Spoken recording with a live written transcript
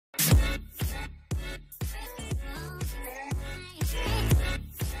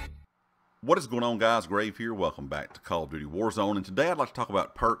What is going on, guys? Grave here. Welcome back to Call of Duty Warzone, and today I'd like to talk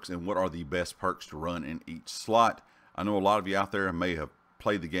about perks and what are the best perks to run in each slot. I know a lot of you out there may have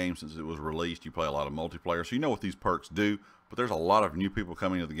played the game since it was released. You play a lot of multiplayer, so you know what these perks do, but there's a lot of new people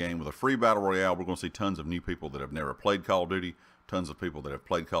coming into the game. With a free Battle Royale, we're going to see tons of new people that have never played Call of Duty, tons of people that have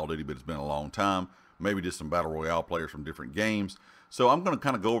played Call of Duty, but it's been a long time, maybe just some Battle Royale players from different games. So I'm going to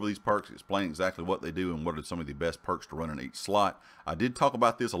kind of go over these perks, explain exactly what they do and what are some of the best perks to run in each slot. I did talk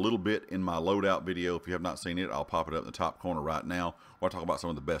about this a little bit in my loadout video. If you have not seen it, I'll pop it up in the top corner right now, where I talk about some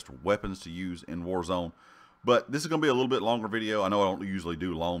of the best weapons to use in Warzone. But this is going to be a little bit longer video. I know I don't usually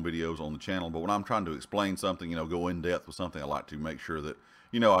do long videos on the channel, but when I'm trying to explain something, go in depth with something, I like to make sure that,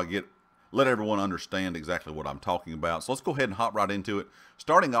 let everyone understand exactly what I'm talking about. So let's go ahead and hop right into it.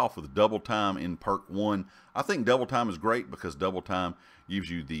 Starting off with double time in perk 1. I think double time is great because double time gives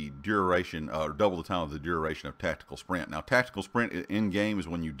you the duration, or double the time of the duration of tactical sprint. Now, tactical sprint in game is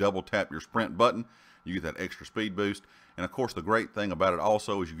when you double tap your sprint button. You get that extra speed boost. And of course, the great thing about it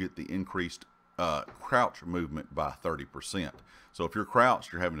also is you get the increased crouch movement by 30%. So if you're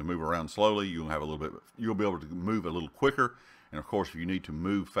crouched, you're having to move around slowly. You'll be able to move a little quicker. And of course, if you need to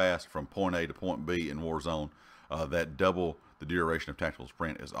move fast from point A to point B in Warzone, that double the duration of tactical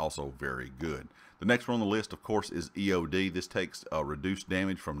sprint is also very good. The next one on the list, of course, is EOD. This takes reduced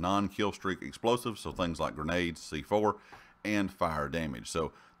damage from non-kill streak explosives, so things like grenades, C4, and fire damage.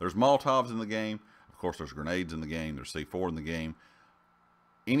 So there's Molotovs in the game. Of course, there's grenades in the game. There's C4 in the game.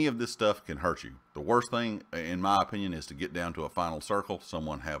 Any of this stuff can hurt you. The worst thing, in my opinion, is to get down to a final circle.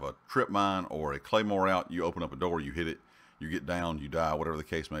 Someone have a trip mine or a claymore out. You open up a door, you hit it. You get down, you die, whatever the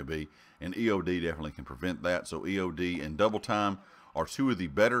case may be. And EOD definitely can prevent that. So EOD and double time are two of the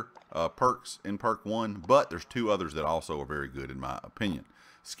better perks in perk 1, but there's two others that also are very good in my opinion.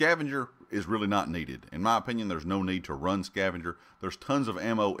 Scavenger is really not needed. In my opinion, there's no need to run Scavenger. There's tons of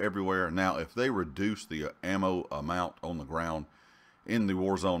ammo everywhere. Now, if they reduce the ammo amount on the ground in the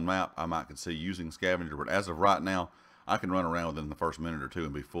Warzone map, I might consider using Scavenger, but as of right now, I can run around within the first minute or two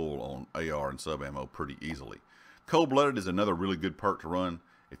and be full on AR and sub ammo pretty easily. Cold-blooded is another really good perk to run.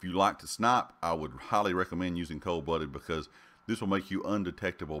 If you like to snipe, I would highly recommend using cold-blooded because this will make you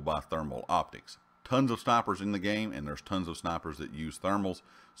undetectable by thermal optics. Tons of snipers in the game, and there's tons of snipers that use thermals.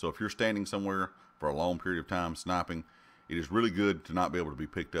 So if you're standing somewhere for a long period of time sniping, it is really good to not be able to be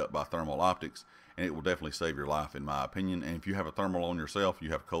picked up by thermal optics, and it will definitely save your life in my opinion. And if you have a thermal on yourself, you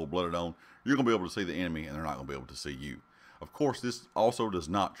have cold-blooded on, you're going to be able to see the enemy, and they're not going to be able to see you. Of course, this also does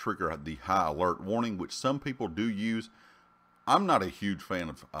not trigger the high alert warning, which some people do use. I'm not a huge fan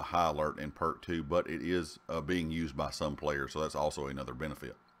of a high alert in perk 2, but it is being used by some players, so that's also another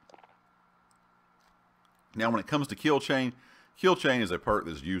benefit. Now, when it comes to kill chain is a perk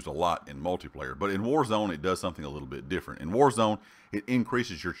that's used a lot in multiplayer, but in Warzone, it does something a little bit different. In Warzone, it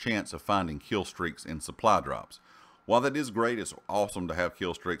increases your chance of finding kill streaks in supply drops. While that is great, it's awesome to have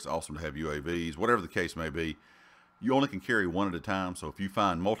kill streaks, awesome to have UAVs, whatever the case may be. You only can carry one at a time, so if you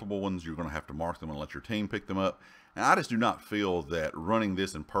find multiple ones, you're going to have to mark them and let your team pick them up. And I just do not feel that running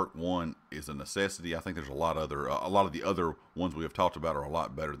this in perk 1 is a necessity. I think there's a lot of the other ones we have talked about are a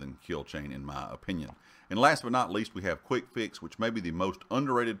lot better than kill chain in my opinion. And last but not least, we have quick fix, which may be the most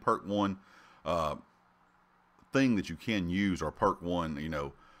underrated perk 1 thing that you can use, or perk 1,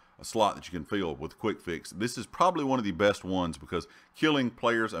 a slot that you can fill with quick fix. This is probably one of the best ones because killing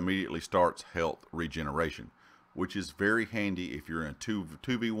players immediately starts health regeneration, which is very handy if you're in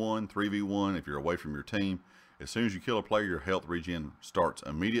 2v1, 3v1, if you're away from your team. As soon as you kill a player, your health regen starts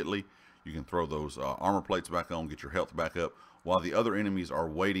immediately. You can throw those armor plates back on, get your health back up, while the other enemies are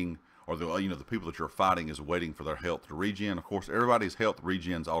waiting, or the people that you're fighting is waiting for their health to regen. Of course, everybody's health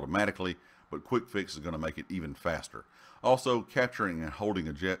regens automatically, but quick fix is going to make it even faster. Also, capturing and holding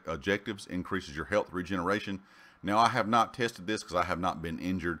objectives increases your health regeneration. Now, I have not tested this because I have not been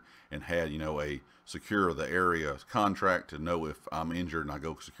injured and had, a secure the area contract to know if I'm injured and I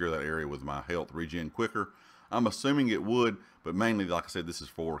go secure that area with my health regen quicker. I'm assuming it would, but mainly, like I said, this is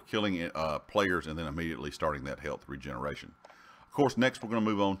for killing players and then immediately starting that health regeneration. Of course, next we're going to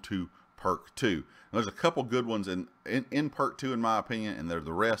move on to perk 2. Now, there's a couple good ones in perk 2 in my opinion, and the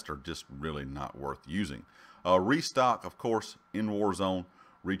rest are just really not worth using. Restock, of course, in Warzone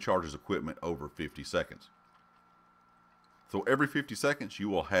recharges equipment over 50 seconds. So every 50 seconds you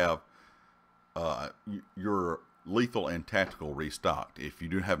will have your lethal and tactical restocked. If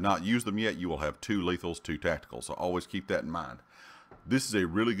you have not used them yet, you will have 2 lethals, 2 tacticals. So always keep that in mind. This is a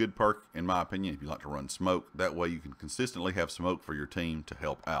really good perk in my opinion if you like to run smoke. That way you can consistently have smoke for your team to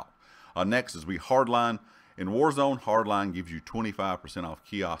help out. Next is hardline. In Warzone, hardline gives you 25% off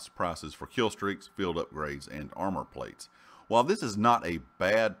kiosk prices for kill streaks, field upgrades, and armor plates. While this is not a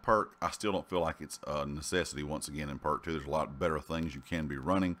bad perk, I still don't feel like it's a necessity once again in perk 2. There's a lot better things you can be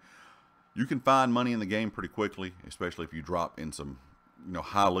running. You can find money in the game pretty quickly, especially if you drop in some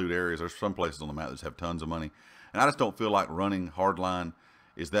high loot areas. There's some places on the map that just have tons of money. And I just don't feel like running hardline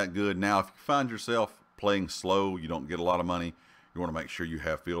is that good. Now, if you find yourself playing slow, you don't get a lot of money, you want to make sure you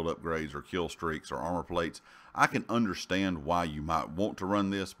have field upgrades or kill streaks or armor plates, I can understand why you might want to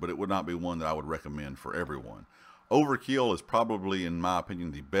run this, but it would not be one that I would recommend for everyone. Overkill is probably, in my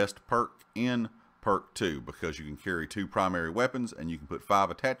opinion, the best perk in perk 2 because you can carry 2 primary weapons and you can put 5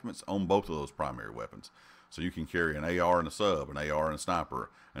 attachments on both of those primary weapons. So you can carry an AR and a sub, an AR and a sniper,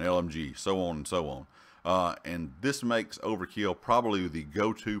 an LMG, so on and so on. And this makes Overkill probably the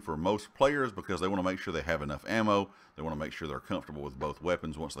go-to for most players because they want to make sure they have enough ammo. They want to make sure they're comfortable with both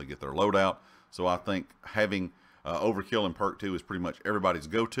weapons once they get their loadout. So I think having Overkill in perk 2 is pretty much everybody's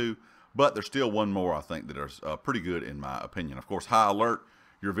go-to. But there's still one more I think that is pretty good in my opinion. Of course, High Alert,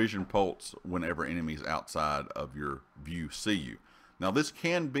 your vision pulse whenever enemies outside of your view see you. Now this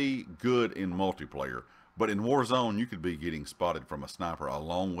can be good in multiplayer, but in Warzone you could be getting spotted from a sniper a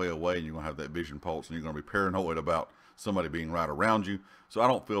long way away and you're going to have that vision pulse and you're going to be paranoid about somebody being right around you. So I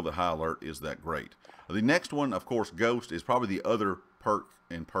don't feel that High Alert is that great. The next one, of course, Ghost, is probably the other perk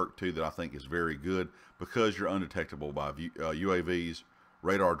in perk 2 that I think is very good because you're undetectable by UAVs,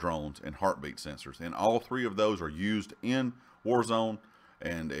 radar drones, and heartbeat sensors. And all 3 of those are used in Warzone.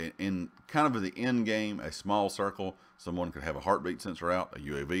 And in kind of the end game, a small circle, someone could have a heartbeat sensor out, a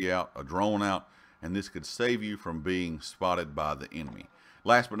UAV out, a drone out, and this could save you from being spotted by the enemy.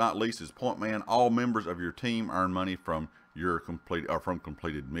 Last but not least is Point Man. All members of your team earn money from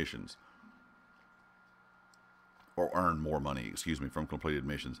completed missions. Or earn more money, excuse me, from completed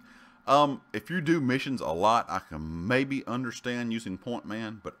missions. If you do missions a lot, I can maybe understand using Point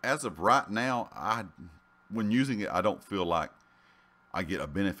Man, but as of right now, when using it, I don't feel like I get a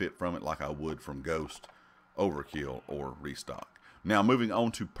benefit from it like I would from Ghost, Overkill, or Restock. Now, moving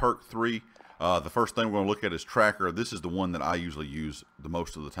on to perk 3, the first thing we're going to look at is Tracker. This is the one that I usually use the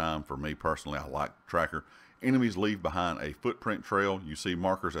most of the time. For me personally, I like Tracker. Enemies leave behind a footprint trail. You see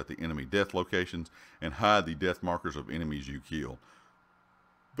markers at the enemy death locations and hide the death markers of enemies you kill.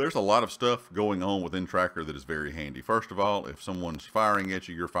 There's a lot of stuff going on within Tracker that is very handy. First of all, if someone's firing at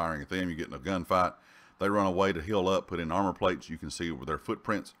you, you're firing at them, you get in a gunfight, they run away to heal up, put in armor plates, you can see where their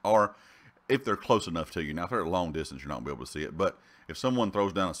footprints are if they're close enough to you. Now, if they're at a long distance, you're not going to be able to see it, but if someone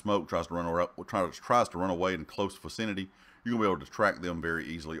throws down a smoke, tries to run away in close vicinity, you're going to be able to track them very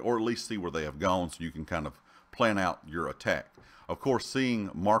easily, or at least see where they have gone so you can kind of plan out your attack. Of course, seeing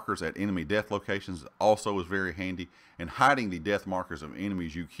markers at enemy death locations also is very handy, and hiding the death markers of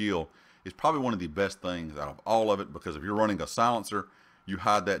enemies you kill is probably one of the best things out of all of it, because if you're running a silencer, you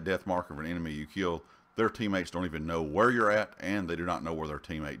hide that death marker of an enemy you kill, their teammates don't even know where you're at, and they do not know where their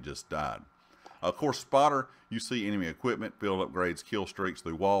teammate just died. Of course, Spotter, you see enemy equipment, field upgrades, kill streaks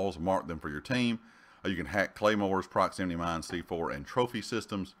through walls, mark them for your team. You can hack claymores, proximity mines, C4, and trophy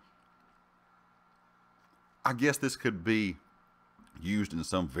systems. I guess this could be used in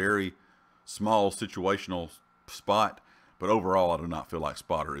some very small situational spot, but overall I do not feel like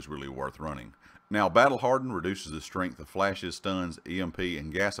Spotter is really worth running. Now, Battle Harden reduces the strength of flashes, stuns, EMP,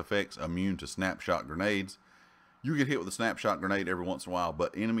 and gas effects, immune to snapshot grenades. You get hit with a snapshot grenade every once in a while,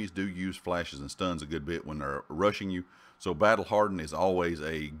 but enemies do use flashes and stuns a good bit when they're rushing you. So Battle Harden is always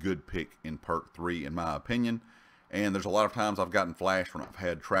a good pick in perk 3 in my opinion. And there's a lot of times I've gotten flashed when I've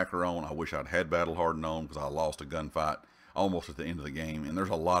had Tracker on. I wish I'd had Battle Harden on because I lost a gunfight almost at the end of the game. And there's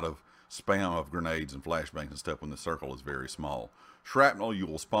a lot of spam of grenades and flashbangs and stuff when the circle is very small. Shrapnel, you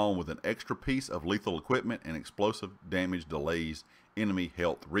will spawn with an extra piece of lethal equipment, and explosive damage delays enemy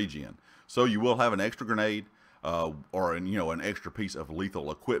health regen. So you will have an extra grenade or an extra piece of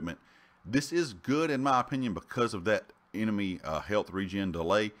lethal equipment. This is good in my opinion because of that enemy health regen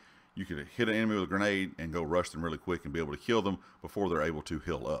delay. You could hit an enemy with a grenade and go rush them really quick and be able to kill them before they're able to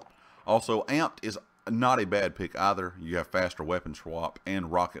heal up. Also, Amped is not a bad pick either. You have faster weapon swap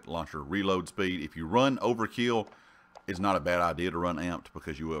and rocket launcher reload speed. If you run Overkill, it's not a bad idea to run Amped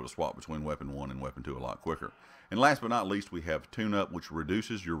because you will be able to swap between weapon 1 and weapon 2 a lot quicker. And last but not least, we have Tune Up, which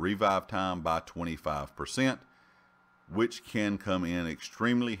reduces your revive time by 25%, which can come in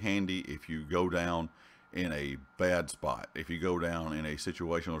extremely handy if you go down in a bad spot. If you go down in a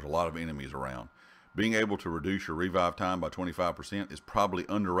situation where there's a lot of enemies around, being able to reduce your revive time by 25% is probably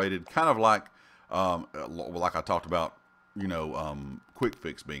underrated. Kind of like I talked about, Quick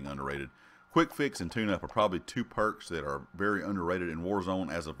Fix being underrated. Quick Fix and Tune Up are probably 2 perks that are very underrated in Warzone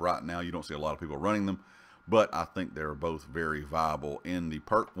as of right now. You don't see a lot of people running them, but I think they're both very viable in the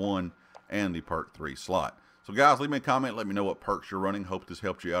perk 1 and the perk 3 slot. So guys, leave me a comment. Let me know what perks you're running. Hope this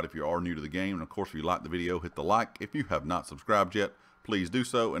helped you out if you are new to the game. And of course, if you like the video, hit the like. If you have not subscribed yet, please do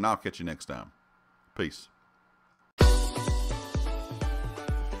so. And I'll catch you next time. Peace.